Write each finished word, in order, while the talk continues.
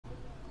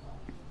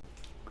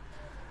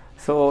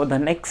So the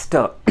next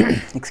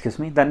excuse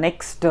me, the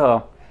next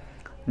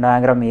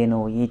diagram ಏನು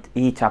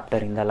ಈ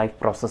chapter ಇಂದ ಲೈಫ್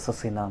ಪ್ರೊಸೆಸಸ್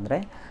ಇಂದ ಅಂದರೆ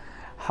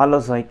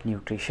ಹಾಲೋಜಾಯಿಕ್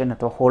ನ್ಯೂಟ್ರಿಷನ್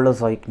ಅಥವಾ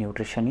ಹೋಲೋಜಾಯಿಕ್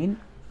ನ್ಯೂಟ್ರಿಷನ್ ಇನ್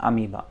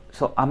ಅಮೀಬಾ.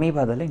 ಸೊ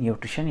ಅಮೀಬಾದಲ್ಲಿ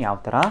ನ್ಯೂಟ್ರಿಷನ್ ಯಾವ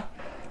ಥರ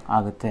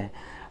ಆಗುತ್ತೆ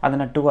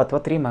ಅದನ್ನು 2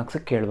 ಅಥವಾ 3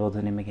 ಮಾರ್ಕ್ಸಿಗೆ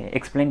ಕೇಳ್ಬೋದು ನಿಮಗೆ.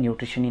 Explain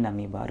nutrition in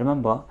amoeba.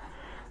 Remember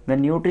the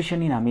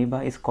nutrition in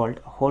amoeba is called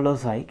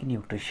ಹೋಲೋಜಾಯಿಕ್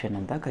nutrition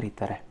ಅಂತ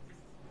ಕರೀತಾರೆ.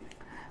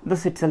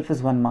 This it self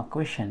is 1 mark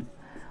question.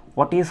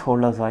 What is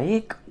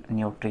ಹೋಲೋಜಾಯಿಕ್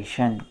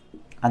nutrition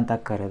ಅಂತ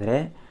ಕರೆದ್ರೆ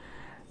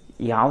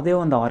ಯಾವುದೇ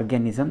ಒಂದು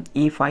ಆರ್ಗ್ಯಾನಿಸಮ್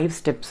ಈ 5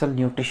 ಸ್ಟೆಪ್ಸಲ್ಲಿ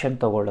nutrition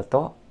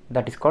ತೊಗೊಳುತ್ತೋ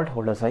that is called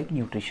ಹೋಲೋಜಾಯಿಕ್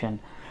nutrition.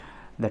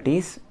 That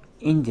is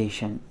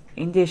injection.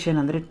 Injection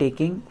ಅಂದರೆ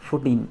taking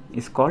food in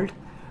is called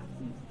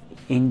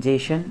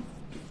injection.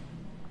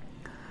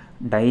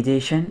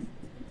 Digestion.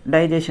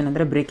 Digestion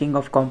ಅಂದರೆ breaking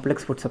of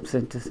complex food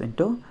substances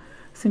into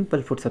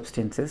simple food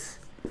substances.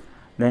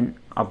 Then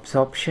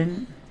absorption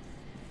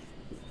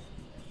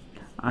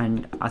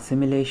and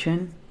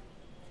assimilation.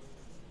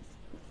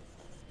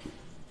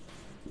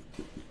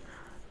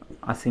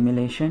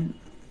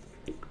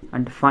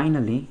 And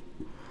finally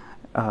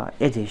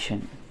egestion.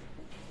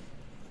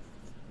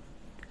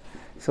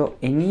 So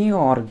any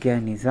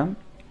organism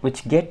which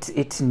gets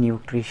its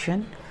nutrition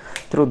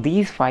through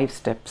these 5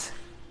 steps,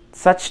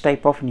 such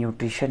type of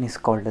nutrition is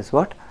called as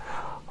what?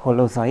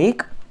 Holozoic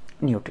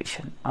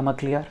nutrition. Am I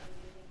clear?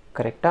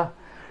 Correct?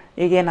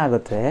 Again,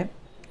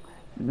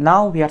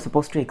 now we are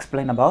supposed to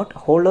explain about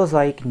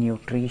holozoic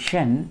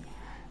nutrition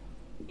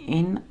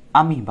in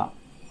amoeba.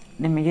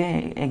 ನಿಮಗೆ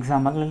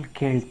ಎಕ್ಸಾಮಲ್ಲಿ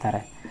ಕೇಳ್ತಾರೆ,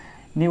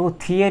 ನೀವು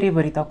theory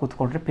ಬರಿತಾ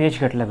ಕೂತ್ಕೊಂಡ್ರೆ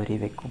ಪೇಜ್ಗಟ್ಟಲೆ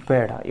ಬರೀಬೇಕು,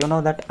 ಬೇಡ. You know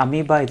that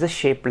amoeba is a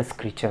shapeless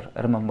creature.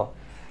 Remember,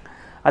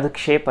 ಅದಕ್ಕೆ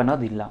shape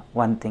ಅನ್ನೋದಿಲ್ಲ.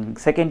 1 thing.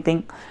 Second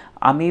thing,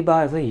 amoeba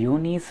is a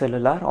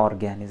unicellular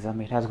organism.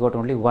 It has got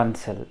only 1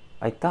 cell.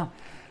 ಆಯಿತಾ?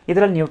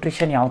 ಇದರಲ್ಲಿ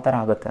ನ್ಯೂಟ್ರಿಷನ್ ಯಾವ ಥರ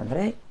ಆಗುತ್ತೆ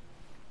ಅಂದರೆ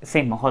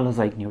ಸೇಮ್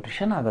ಹೋಲೋಜಾಯಿಕ್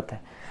ನ್ಯೂಟ್ರಿಷನ್ ಆಗುತ್ತೆ.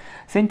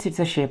 Since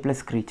it's a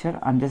shapeless creature,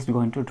 I am just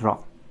going to draw.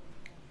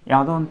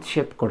 ಯಾವುದೋ ಒಂದು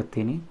ಶೇಪ್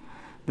ಕೊಡ್ತೀನಿ.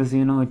 This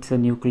you know it's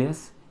a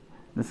nucleus.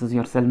 This is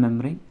your cell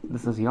membrane.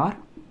 This is your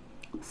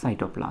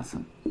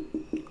cytoplasm.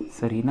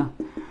 Sarina.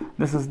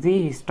 This is the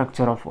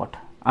structure of what?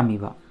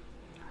 Amoeba.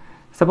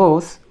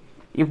 Suppose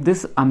if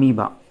this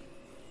amoeba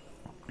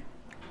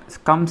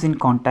comes in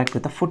contact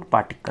with a food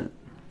particle.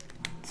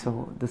 So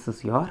this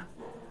is your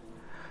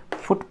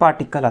food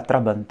particle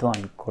atra bantu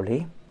ankoli.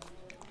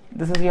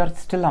 This is your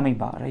still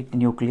amoeba, right?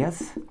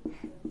 Nucleus,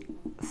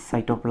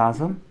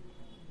 cytoplasm,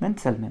 then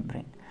cell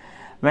membrane.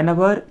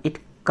 Whenever it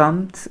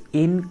comes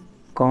in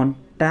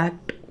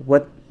contact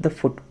with the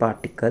food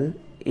particle,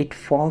 it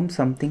forms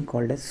something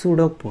called as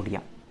pseudopodia.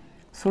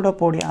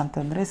 Pseudopodia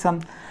ಅಂತಂದರೆ some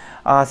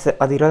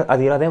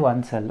ಅದಿರೋದೇ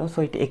 1 cell. So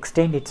it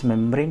extend it's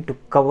membrane to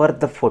cover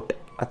the food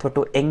ಅಥವಾ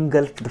to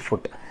ಎಂಗಲ್ಫ್ the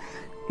food.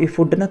 ಈ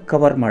ಫುಡ್ನ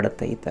cover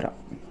ಮಾಡುತ್ತೆ ಈ ಥರ.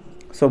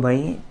 So by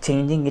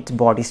changing it's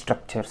body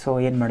structure, so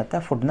ಏನು ಮಾಡುತ್ತೆ,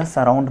 ಫುಡ್ನ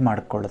ಸರೌಂಡ್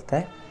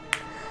ಮಾಡಿಕೊಳ್ಳುತ್ತೆ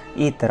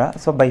ಈ ಥರ.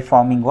 So by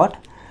farming what?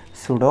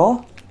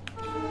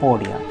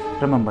 pseudopodia.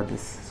 Remember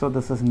this. So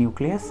this is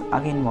nucleus.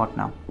 Again what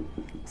now?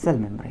 Cell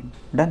membrane.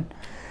 Done.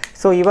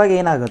 So ಇವಾಗ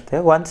ಏನಾಗುತ್ತೆ,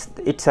 once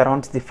it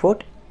surrounds the food,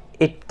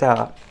 it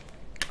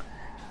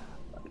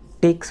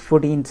takes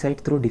food inside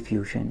through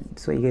diffusion.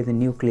 So ಈಗ ಇದು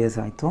nucleus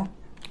ಆಯಿತು,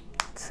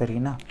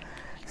 ಸರಿನಾ?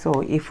 So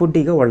ಈ food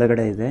ಈಗ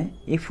ಒಳಗಡೆ ಇದೆ.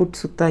 ಈ ಫುಡ್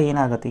ಸುತ್ತ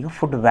ಏನಾಗುತ್ತೆ, ಈಗ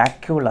ಫುಡ್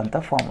ವ್ಯಾಕ್ಯೂಲ್ ಅಂತ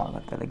ಫಾರ್ಮ್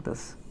ಆಗುತ್ತೆ. Like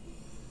this.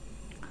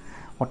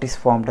 What is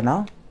formed now?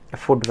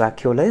 Food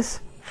vacuole is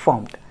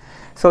formed.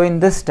 So in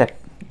this step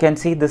you can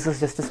see this is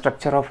just a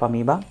structure of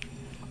amoeba.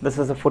 This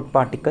is a food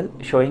particle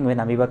showing when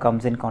amoeba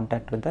comes in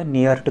contact with the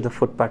near to the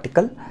food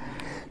particle.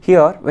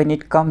 Here when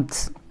it comes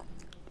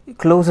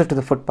closer to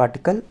the food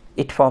particle,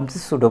 it forms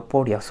a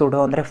pseudopodia. Pseudo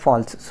andre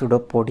false,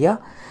 pseudopodia.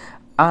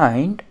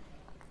 And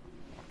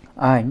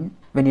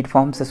when it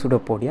forms a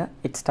pseudopodia,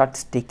 it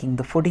starts taking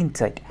the food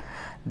inside.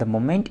 The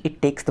moment it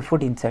takes the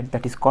food inside,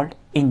 that is called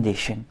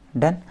ingestion.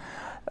 Done.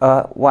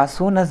 As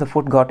soon as the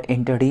food got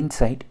entered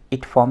inside,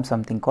 it forms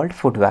something called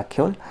food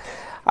vacuole.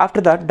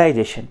 After that,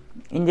 digestion.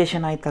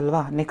 Ingestion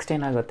ಆಯ್ತಲ್ವಾ, next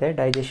ಏನಾಗುತ್ತೆ,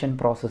 digestion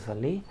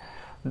ಪ್ರಾಸೆಸ್ಸಲ್ಲಿ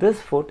this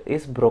food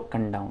is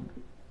broken down.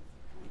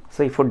 So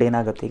ಈ food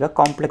ಏನಾಗುತ್ತೆ, ಈಗ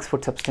complex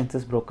food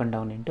substances broken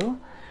down into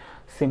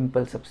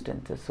simple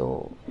substances. So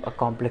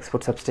complex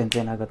food substance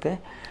ಏನಾಗುತ್ತೆ,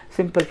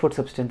 simple food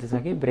substances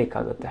ಆಗಿ break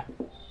ಆಗುತ್ತೆ.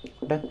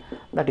 Done.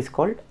 That is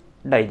called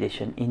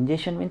digestion.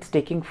 Injection means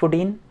taking food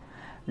in.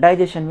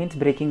 Digestion means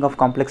breaking of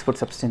complex food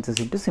substances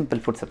into simple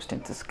food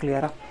substances.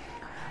 Clear?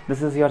 This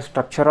is your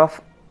structure of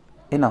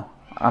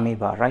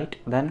amoeba, right?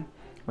 Then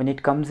when it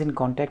comes in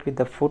contact with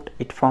the food,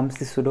 it forms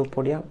the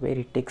pseudopodia where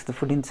it takes the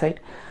food inside.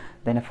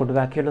 Then a food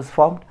vacuole is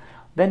formed.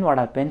 Then what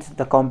happens,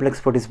 the complex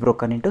food is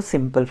broken into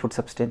simple food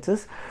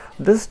substances.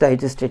 This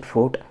digested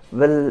food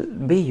will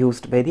be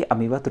used by the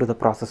amoeba through the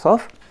process of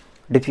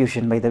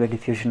diffusion. By the way,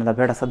 diffusion is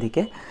beda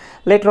sadike.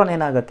 Later on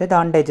enagutte, the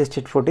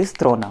undigested food is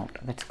thrown out.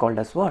 That's called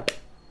as what?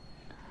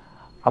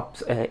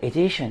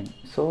 Egestion.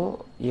 So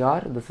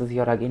this is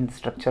your again the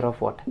structure of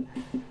what?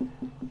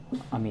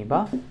 Amoeba.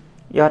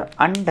 Your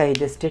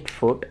undigested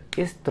food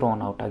is thrown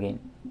out again.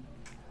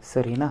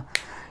 Sarina.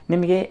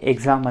 ನಿಮಗೆ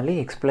ಎಕ್ಸಾಮಲ್ಲಿ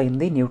explain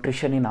the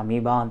nutrition in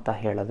amoeba ಅಂತ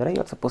ಹೇಳಿದ್ರೆ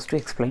you are suppose to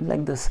explain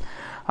like this.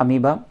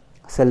 Amoeba,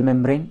 cell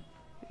membrane,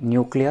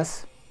 nucleus,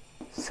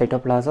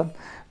 cytoplasm.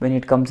 When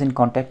it comes in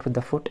contact with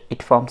the food,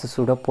 it forms a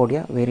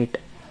pseudopodia where it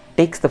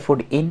takes the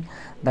food in.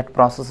 That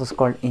process is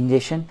called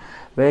ingestion,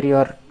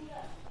 where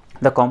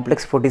the complex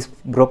food is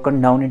broken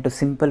down into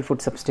simple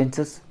food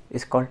substances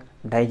is called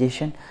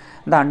digestion.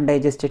 The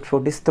undigested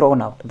food is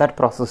thrown out. That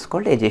process is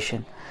called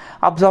digestion.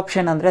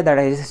 Absorption andre the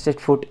digested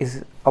food is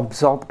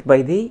absorbed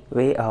by the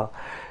way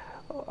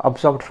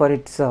absorbed for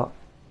its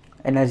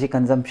energy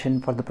consumption,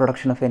 for the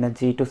production of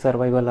energy, to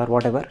survival R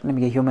what ever.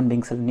 ನಿಮಗೆ human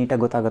ಬೀಯಿಂಗ್ಸಲ್ಲಿ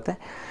ನೀಟಾಗಿ ಗೊತ್ತಾಗುತ್ತೆ.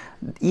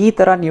 ಈ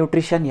ಥರ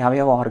nutrition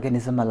ಯಾವ್ಯಾವ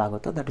ಆರ್ಗ್ಯಾನಿಸಮಲ್ಲಿ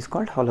ಆಗುತ್ತೋ that is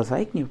called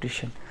ಹೊಲೊಸೈಕ್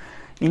nutrition.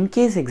 In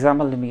case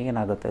ಎಕ್ಸಾಮಲ್ಲಿ ನಿಮಗೆ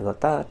ಏನಾಗುತ್ತೆ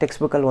ಗೊತ್ತಾ,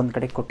 ಟೆಕ್ಸ್ಟ್ ಬುಕ್ಕಲ್ಲಿ ಒಂದು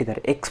ಕಡೆ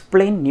ಕೊಟ್ಟಿದ್ದಾರೆ,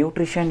 ಎಕ್ಸ್ಪ್ಲೈನ್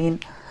ನ್ಯೂಟ್ರಿಷನ್ ಇನ್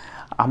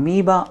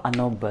ಅಮೀಬಾ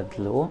ಅನ್ನೋ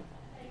ಬದಲು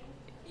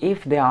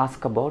if they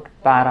ask about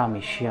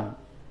ಪ್ಯಾರಾಮಿಷಿಯಮ್,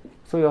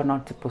 so you are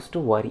not suppose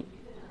to worry.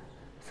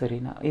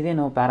 ಸರಿನಾ?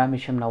 ಇದೇನು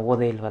ಪ್ಯಾರಾಮಿಷಿಯಮ್ ನಾವು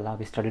ಓದೇ ಇಲ್ವಲ್ಲ,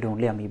 ವಿ ಸ್ಟಡಿಡ್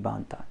ಓನ್ಲಿ ಅಮೀಬಾ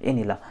ಅಂತ.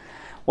 ಏನಿಲ್ಲ.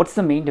 ವಾಟ್ಸ್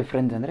ದ ಮೇನ್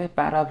ಡಿಫ್ರೆನ್ಸ್ ಅಂದರೆ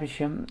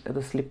ಪ್ಯಾರಾಮಿಷಿಯಮ್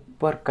ಅದು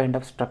ಸ್ಲಿಪ್ಪರ್ ಕೈಂಡ್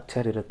ಆಫ್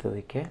ಸ್ಟ್ರಕ್ಚರ್ ಇರುತ್ತೆ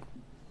ಅದಕ್ಕೆ.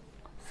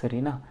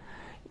 ಸರಿನಾ?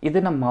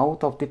 ಇದನ್ನು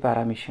ಮೌತ್ ಆಫ್ ದಿ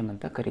ಪ್ಯಾರಾಮಿಷಿಯಮ್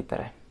ಅಂತ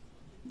ಕರೀತಾರೆ.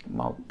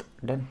 Mouth.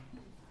 Done.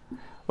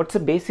 What's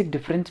the basic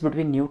difference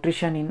between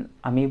nutrition in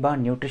amoeba,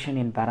 nutrition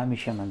ಇನ್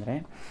ಪ್ಯಾರಾಮಿಷಿಯಮ್ ಅಂದರೆ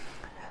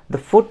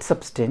the food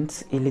substance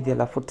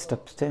ಇಲ್ಲಿದೆಯಲ್ಲ, food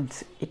substance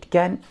it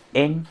can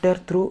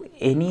enter through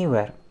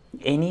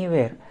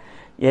anywhere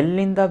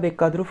ಎಲ್ಲಿಂದ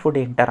ಬೇಕಾದರೂ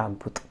ಫುಡ್ ಎಂಟರ್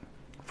ಆಗ್ಬೋದು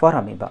ಫಾರ್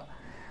ಅಮೀಬಾ.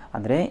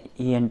 ಅಂದರೆ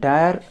ಈ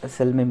ಎಂಟೈರ್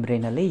ಸೆಲ್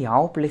ಮೆಮ್ಬ್ರೇನಲ್ಲಿ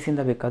ಯಾವ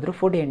ಪ್ಲೇಸಿಂದ ಬೇಕಾದರೂ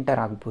ಫುಡ್ ಎಂಟರ್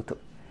ಆಗ್ಬೋದು.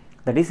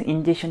 That is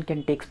injection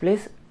can takes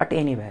place at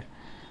anywhere.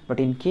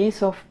 But in case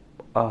of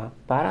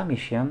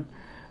ಪ್ಯಾರಾಮಿಷಿಯಮ್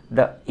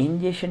the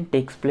injection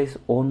takes place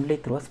only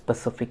through a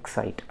specific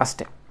site.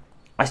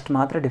 ಅಷ್ಟು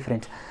ಮಾತ್ರ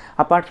difference.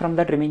 Apart from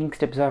that remaining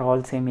steps are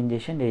all same: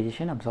 injection,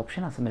 digestion,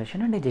 absorption,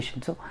 assimilation and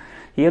digestion. So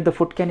here the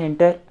food can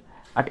enter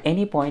at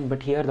any point,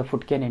 but here the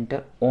food can enter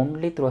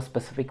only through a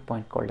specific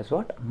point called as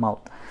what?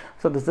 Mouth.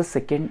 So this is the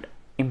second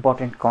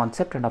important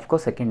concept and of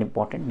course second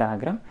important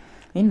diagram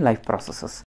in life processes.